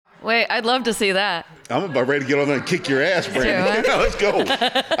Wait, I'd love to see that. I'm about ready to get on there and kick your ass, Brandon. Let's go.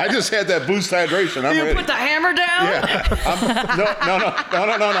 I just had that boost hydration. I'm You ready. put the hammer down? Yeah.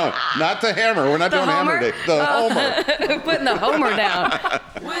 No. Not the hammer. We're not doing homer? hammer day. The homer. Putting the homer down.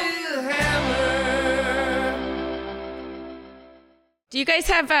 Do you guys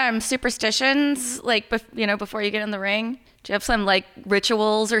have superstitions, like, before you get in the ring? Do you have some, like,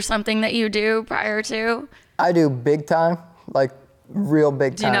 rituals or something that you do prior to? I do big time, like real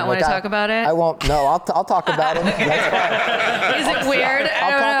big time. Do you not want to talk about it? I won't. No, I'll talk about it. That's fine. Is it weird?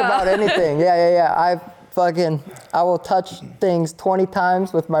 I'll talk about anything. Yeah. I will touch things 20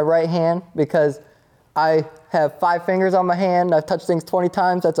 times with my right hand because I have 5 fingers on my hand. I've touched things 20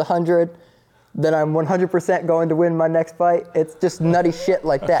 times. That's 100. Then I'm 100% going to win my next fight. It's just nutty shit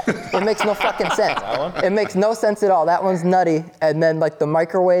like that. It makes no fucking sense. It makes no sense at all. That one's nutty. And then like the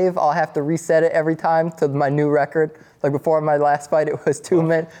microwave, I'll have to reset it every time to my new record. Like before my last fight, it was 2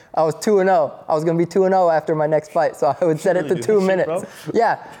 minutes. I was 2-0. I was gonna be 2-0 after my next fight, so I would set it to 2 minutes.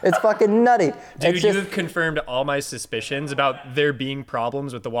 Yeah, it's fucking nutty. Dude, you have confirmed all my suspicions about there being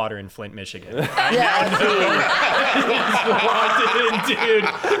problems with the water in Flint, Michigan. Yeah, Dude,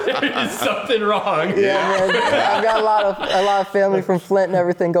 there is something wrong. Yeah, man. I've got a lot of family from Flint and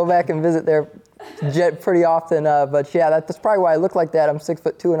everything. Go back and visit there pretty often. But yeah, that's probably why I look like that. I'm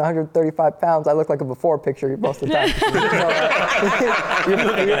 6'2" and 135 pounds. I look like a before picture most of the time. You're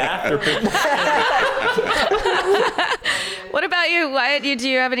looking at after picture. What about you, Wyatt? Do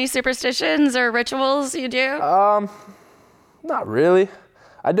you have any superstitions or rituals you do? Not really.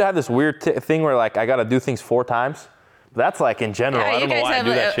 I do have this weird thing where like I gotta do things 4 times. That's like in general. I don't know why I do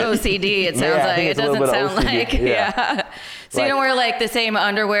that shit. You guys have OCD, it sounds like. It doesn't sound like, yeah. So you don't wear like the same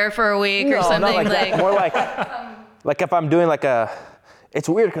underwear for a week or something? Not like that. More like if I'm doing it's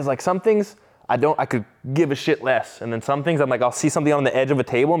weird because like some things I could give a shit less. And then some things I'm like, I'll see something on the edge of a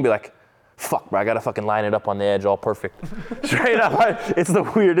table and be like, fuck, bro, I gotta fucking line it up on the edge all perfect. Straight up, it's the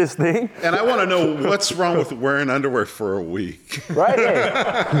weirdest thing. And I want to know what's wrong with wearing underwear for a week. Right?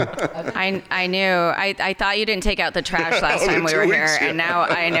 I knew. I thought you didn't take out the trash last time we were here, and now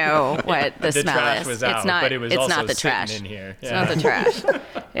I know what the smell trash is. was out, it's not. but it was it's also not the sitting trash. in here. It's not the trash.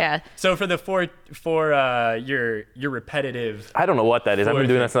 Yeah. So for the your repetitive. I don't know what that is. I've been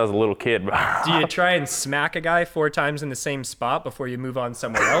doing that since I was a little kid, bro. Do you try and smack a guy 4 times in the same spot before you move on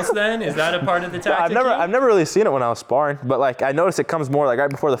somewhere else? Then is that a part of the tactic? I've never really seen it when I was sparring, but like I noticed it comes more like right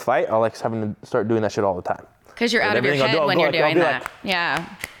before the fight. I like having to start doing that shit all the time. Because you're out of your head when you're doing that. Yeah.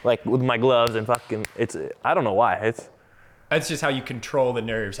 Like with my gloves and fucking, I don't know why. That's just how you control the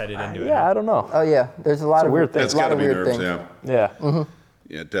nerves headed into it. Yeah, I don't know. Oh yeah, there's a lot of weird things. That's got to be nerves, things. yeah. Yeah. Mm-hmm.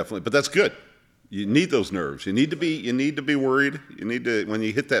 Yeah, definitely. But that's good. You need those nerves. You need to be worried. You need to, when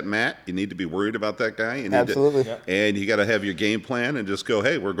you hit that mat, you need to be worried about that guy. Absolutely. And you got to have your game plan and just go,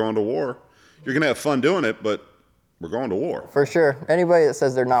 hey, we're going to war. You're going to have fun doing it, but we're going to war. For sure. Anybody that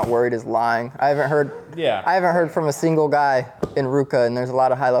says they're not worried is lying. I haven't heard from a single guy in RVCA, and there's a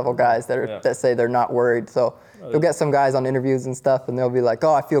lot of high-level guys that say they're not worried. So you'll get some guys on interviews and stuff, and they'll be like,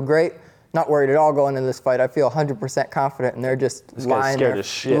 oh, I feel great. Not worried at all going into this fight. I feel 100% confident, and they're just lying their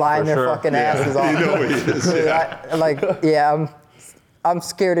fucking asses off. You know he is, yeah. I'm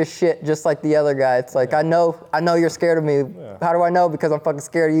scared as shit, just like the other guy. It's like, I know you're scared of me. Yeah. How do I know? Because I'm fucking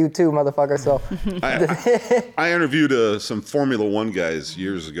scared of you too, motherfucker. So I interviewed some Formula One guys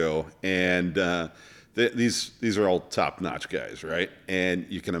years ago, and these are all top-notch guys, right? And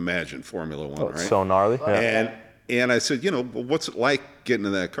you can imagine Formula One, right? It's so gnarly. Yeah. And I said, what's it like getting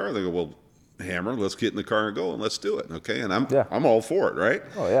in that car? They go, well, Hammer, let's get in the car and go and let's do it, okay? And I'm all for it, right?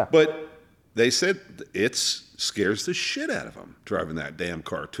 Oh yeah. But they said it scares the shit out of them driving that damn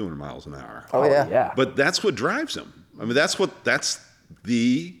car 200 miles an hour. Oh yeah. But that's what drives them. I mean, that's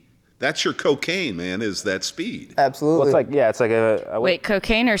your cocaine, man, is that speed. Absolutely. Well, it's like Wait,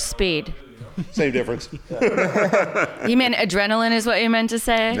 cocaine or speed? Same difference. You meant adrenaline is what you meant to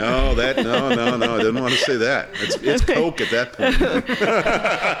say? No, I didn't want to say that. It's coke at that point.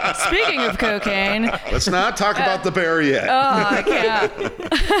 Speaking of cocaine. Let's not talk about the bear yet. Oh, I can't.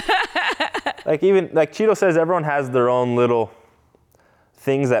 like Cheeto says, everyone has their own little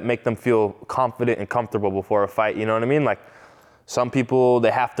things that make them feel confident and comfortable before a fight. You know what I mean? Like some people,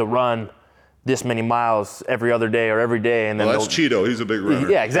 they have to run this many miles every other day or every day, and then that's Cheeto. He's a big runner.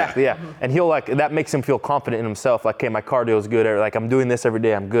 Yeah, exactly. Yeah, and he'll that makes him feel confident in himself. Like, okay, my cardio is good. Or like, I'm doing this every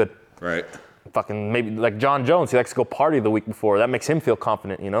day. I'm good. Right. Fucking maybe like John Jones. He likes to go party the week before. That makes him feel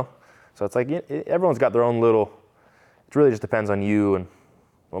confident. So it's like everyone's got their own little. It really just depends on you and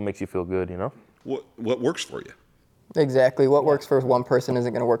what makes you feel good. What works for you? Exactly. What works for one person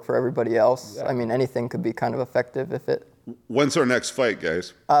isn't going to work for everybody else. Yeah. I mean, anything could be kind of effective if it When's our next fight,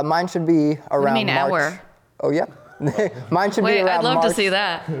 guys? Mine should be around mean, March. hour? Oh yeah, mine should be Wait, around I'd love March. to see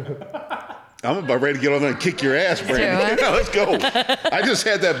that. I'm about ready to get on there and kick your ass, Brandon. do it. Let's go. I just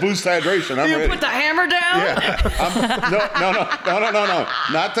had that boost hydration. I'm You ready. put the hammer down? No.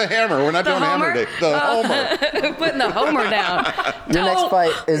 Not the hammer. We're not The doing hammer homer? day. The homer. Putting the homer down. Your next Don't.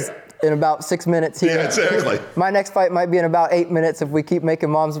 fight is in about 6 minutes here. Yeah, exactly. My next fight might be in about 8 minutes if we keep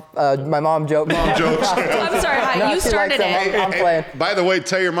making my mom jokes. Jokes. I'm sorry, hi, No, you she started likes them. it. I'm playing. By the way,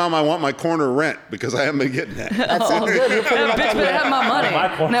 tell your mom I want my corner rent because I haven't been getting that. That sounds good. We're pretty That much bitch on better have my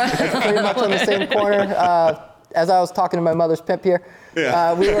money. pretty much on the same corner. As I was talking to my mother's pimp here,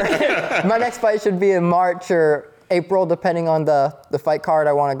 my next fight should be in March or April, depending on the fight card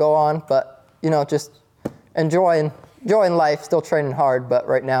I want to go on. But just enjoying life, still training hard. But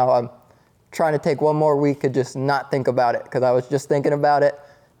right now, I'm trying to take one more week and just not think about it because I was just thinking about it.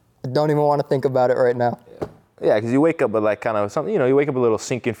 I don't even want to think about it right now. Yeah, because you wake up with like kind of something, you wake up with a little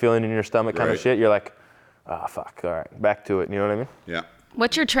sinking feeling in your stomach kind of Right. shit. You're like, ah, fuck, all right, back to it. You know what I mean? Yeah.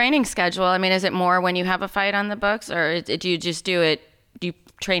 What's your training schedule? I mean, is it more when you have a fight on the books, or do you just do it? Do you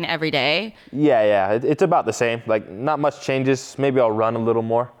train every day? Yeah, it's about the same. Like, not much changes. Maybe I'll run a little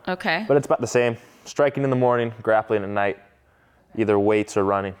more. Okay. But it's about the same. Striking in the morning, grappling at night, either weights or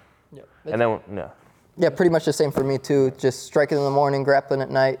running. And then, Yeah, pretty much the same for me too. Just striking in the morning, grappling at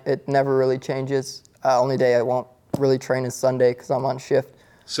night. It never really changes. Only day I won't really train is Sunday because I'm on shift.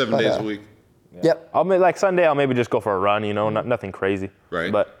 7 But, days a week. Yep. like Sunday, I'll maybe just go for a run, nothing crazy.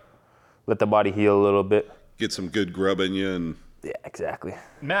 Right. But let the body heal a little bit. Get some good grub in you and Yeah, exactly.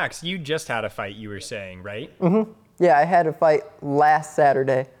 Max, you just had a fight, you were saying, right? Yeah, I had a fight last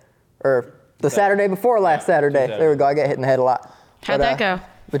Saturday, or the Saturday before last Saturday. There we go. I get hit in the head a lot. How'd that go?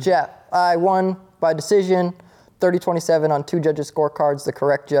 But yeah, I won by decision, 30-27 on 2 judges' scorecards, the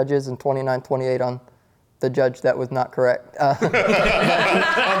correct judges, and 29-28 on the judge that was not correct. on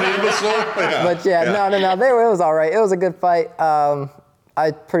the imbecile. Yeah. But yeah, no. It was all right. It was a good fight.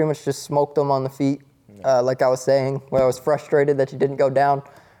 I pretty much just smoked them on the feet, like I was saying, where I was frustrated that you didn't go down.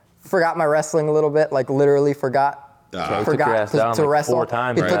 Forgot my wrestling a little bit, like literally forgot. he took your Forgot ass down to like wrestle. 4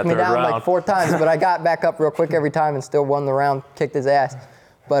 times He right took that me third down like round. 4 times, but I got back up real quick every time and still won the round, kicked his ass.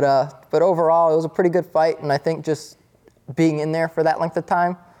 But overall, it was a pretty good fight, and I think just being in there for that length of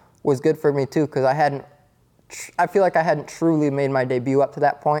time was good for me too, because I feel like I hadn't truly made my debut up to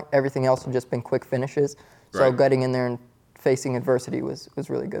that point. Everything else had just been quick finishes. So Right. getting in there and facing adversity was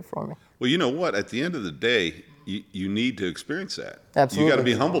really good for me. Well, you know what? At the end of the day, you need to experience that. Absolutely. You got to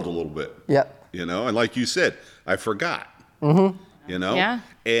be humbled a little bit. Yep. And like you said, I forgot. Mm-hmm. Yeah.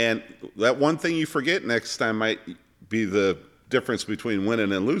 And that one thing you forget next time might be the difference between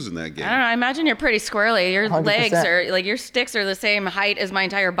winning and losing that game. I don't know. I imagine you're pretty squirrely. Your 100%. legs are like your sticks are the same height as my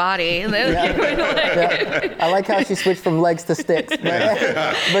entire body. Yeah. I like how she switched from legs to sticks.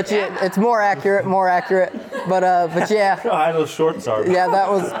 But yeah, it's more accurate. But yeah. How high those shorts are. Yeah, that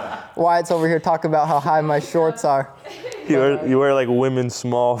was Wyatt's over here talking about how high my shorts are. You wear like women's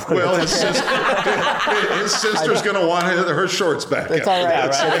small. Well, his sister's going to want her shorts back. It's all right.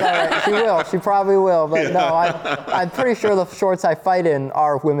 It's all right. She will. She probably will. But no, I'm pretty sure the shorts I fight in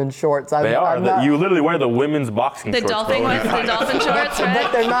are women's shorts. They are. I'm not, You literally wear the women's boxing The shorts. dolphin bro. ones, the dolphin shorts,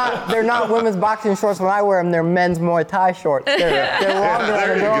 but right? they're not women's boxing shorts when I wear them. They're men's Muay Thai shorts. They're longer on there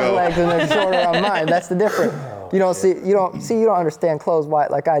the you girls' go. legs and they're shorter on mine. That's the difference. You don't understand clothes,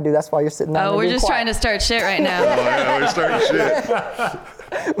 Wyatt, like I do. That's why you're sitting down. Oh, there we're being just quiet. trying to start shit right now. Yeah, we're starting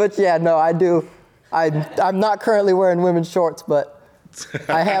shit. But yeah, no, I do. I'm not currently wearing women's shorts, but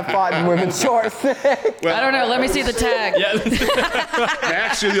I have fought in women's shorts. I don't know. Let me see the tag.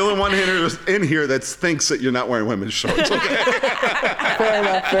 Max, you're the only one in here that thinks that you're not wearing women's shorts. Okay?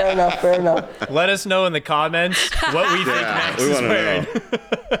 Fair enough. Let us know in the comments what we think Yeah, Max we is want to wearing.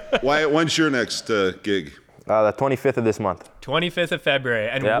 know. Wyatt, when's your next gig? The 25th of this month. 25th of February.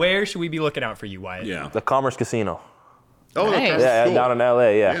 And Yeah. where should we be looking out for you, Wyatt? Yeah. The Commerce Casino. Oh, Nice. that's Yeah, cool. down in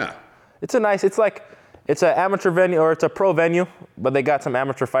LA. Yeah. Yeah. It's an amateur venue, or it's a pro venue, but they got some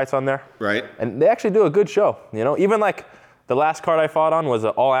amateur fights on there. Right. And they actually do a good show. Even like the last card I fought on was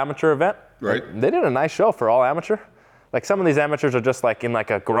an all amateur event. Right. They did a nice show for all amateur. Like some of these amateurs are just like in like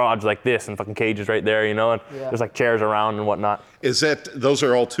a garage like this and fucking cages right there, and there's like chairs around and whatnot. Those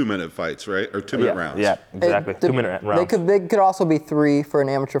are all 2-minute fights, right? Or 2-minute rounds? Yeah, exactly. 2-minute rounds. They could also be 3 for an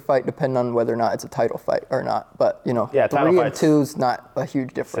amateur fight, depending on whether or not it's a title fight or not. But Yeah, title 3 and fights. 2 is not a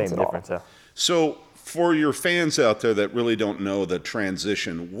huge difference Same at difference, all. yeah. So, for your fans out there that really don't know the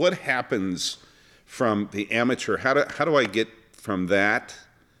transition, what happens from the amateur? How do I get from that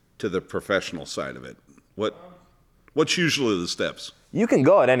to the professional side of it? What's usually the steps? you can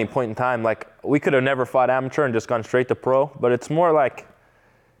go at any point in time. Like, we could have never fought amateur and just gone straight to pro, but it's more like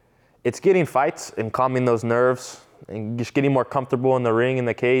it's getting fights and calming those nerves and just getting more comfortable in the ring, in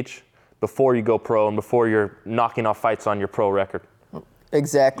the cage, before you go pro and before you're knocking off fights on your pro record.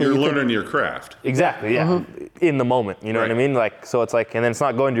 Exactly. You're learning your craft. Exactly, yeah. In the moment, you know what I Right. mean? Like, so it's like, and then it's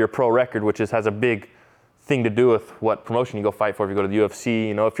not going to your pro record, which has a big thing to do with what promotion you go fight for. If you go to the UFC,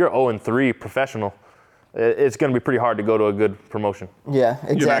 you know, if you're 0-3 professional, it's going to be pretty hard to go to a good promotion. Yeah,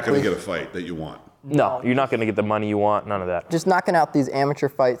 exactly. You're not going to get a fight that you want. No, you're not going to get the money you want, none of that. Just knocking out these amateur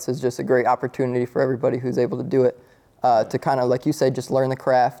fights is just a great opportunity for everybody who's able to do it, to kind of, like you said, just learn the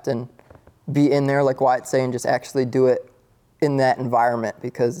craft and be in there, like Wyatt's saying, just actually do it in that environment,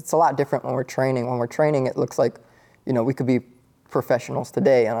 because it's a lot different when we're training. When we're training, it looks like, you know, we could be professionals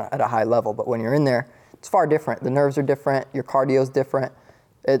today at a high level, but when you're in there, it's far different. The nerves are different, your cardio's different.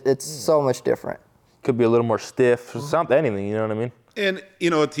 It's so much different. Could be a little more stiff, something, anything, you know what I mean? And, you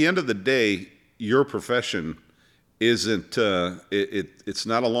know, at the end of the day, your profession isn't, it's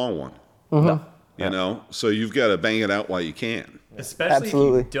not a long one. No. You know, so you've got to bang it out while you can. Especially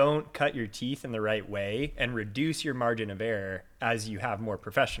Absolutely. if you don't cut your teeth in the right way and reduce your margin of error as you have more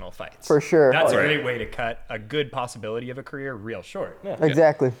professional fights. For sure. That's a Right. great way to cut a good possibility of a career real short.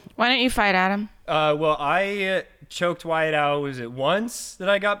 Exactly. Why don't you fight Adam? Well, I choked Wyatt out. Was it once that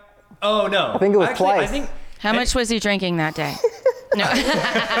I got? Oh no! I think it was Actually, twice. I think How much was he drinking that day? No.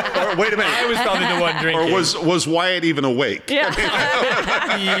 Or, wait a minute. I was probably the one drinking. Or was Wyatt even awake? He'd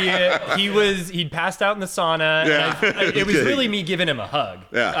passed out in the sauna. Yeah. And it was Okay. really me giving him a hug.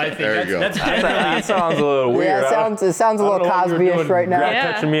 Yeah, I think there you go. that's generally. That sounds a little weird. Yeah, it sounds a little Cosby-ish right now.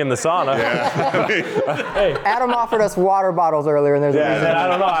 Yeah. Touching me in the sauna. Adam offered us water bottles earlier, and there's a Yeah, and reason. then I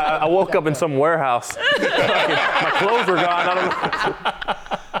don't know. I woke up in some warehouse. My clothes were gone. I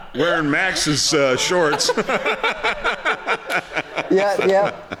don't know. Wearing Max's shorts.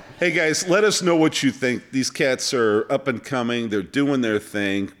 Yeah. Hey guys, let us know what you think. These cats are up and coming. They're doing their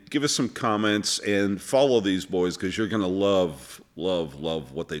thing. Give us some comments and follow these boys, because you're going to love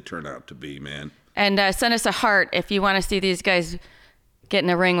what they turn out to be, man. And send us a heart if you want to see these guys get in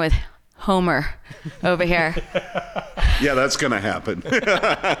a ring with Homer over here. Yeah, that's going to happen.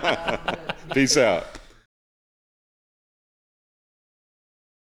 Peace out.